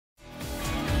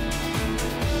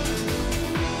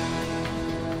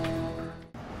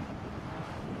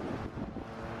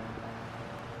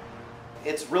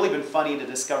it's really been funny to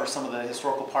discover some of the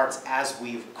historical parts as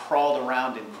we've crawled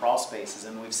around in crawl spaces,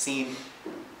 and we've seen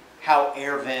how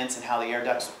air vents and how the air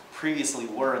ducts previously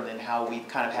were, and then how we've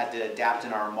kind of had to adapt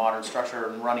in our modern structure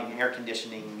and running air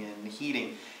conditioning and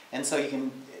heating. And so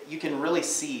you can really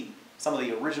see some of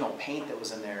the original paint that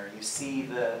was in there. You see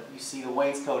the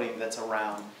wainscoting that's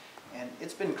around, and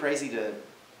it's been crazy to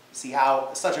see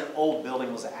how such an old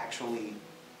building was actually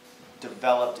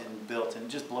developed and built, and it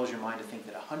just blows your mind to think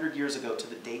that 100 years ago to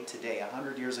the date today,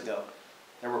 100 years ago,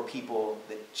 there were people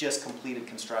that just completed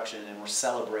construction and were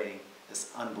celebrating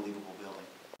this unbelievable building.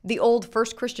 The old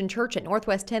First Christian Church at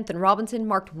Northwest 10th and Robinson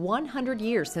marked 100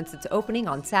 years since its opening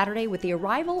on Saturday with the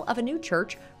arrival of a new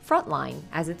church, Frontline,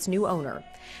 as its new owner.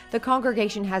 The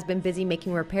congregation has been busy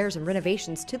making repairs and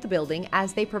renovations to the building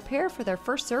as they prepare for their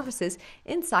first services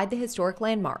inside the historic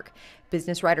landmark.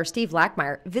 Business writer Steve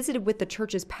Lackmeyer visited with the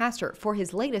church's pastor for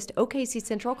his latest OKC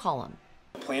Central column.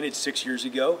 Planted 6 years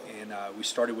ago, and we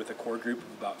started with a core group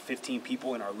of about 15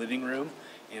 people in our living room,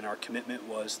 and our commitment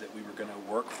was that we were going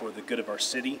to work for the good of our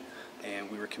city, and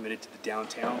we were committed to the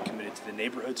downtown, committed to the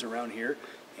neighborhoods around here,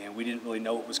 and we didn't really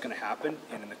know what was going to happen.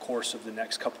 And in the course of the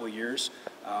next couple of years,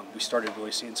 we started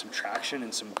really seeing some traction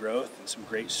and some growth and some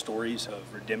great stories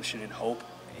of redemption and hope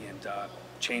and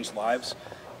changed lives.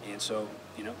 And so,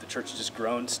 the church has just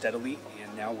grown steadily,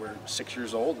 and now we're 6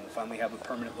 years old and finally have a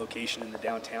permanent location in the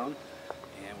downtown,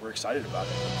 and we're excited about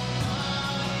it.